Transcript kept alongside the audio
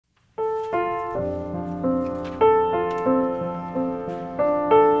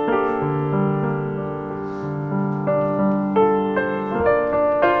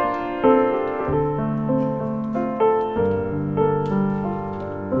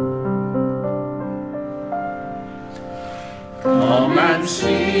Come and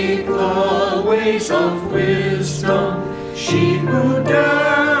seek the ways of wisdom, she who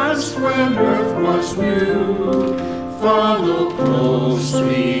danced when earth was new. Follow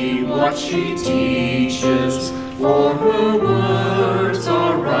closely what she teaches, for her words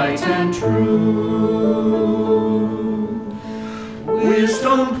are right and true.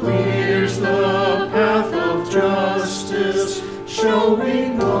 Wisdom clears the path of justice,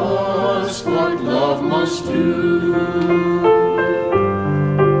 showing us what love must do.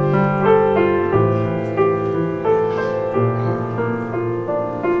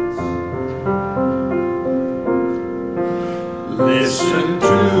 Listen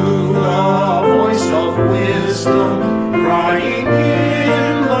to the voice of wisdom, crying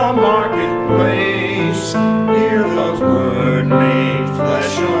in the marketplace. Hear the word made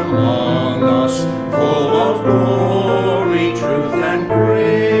flesh among us, full of glory, truth, and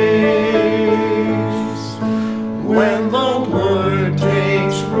grace. When the word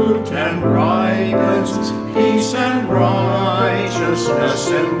takes root and ripens, peace and righteousness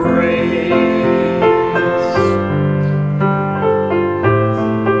embrace.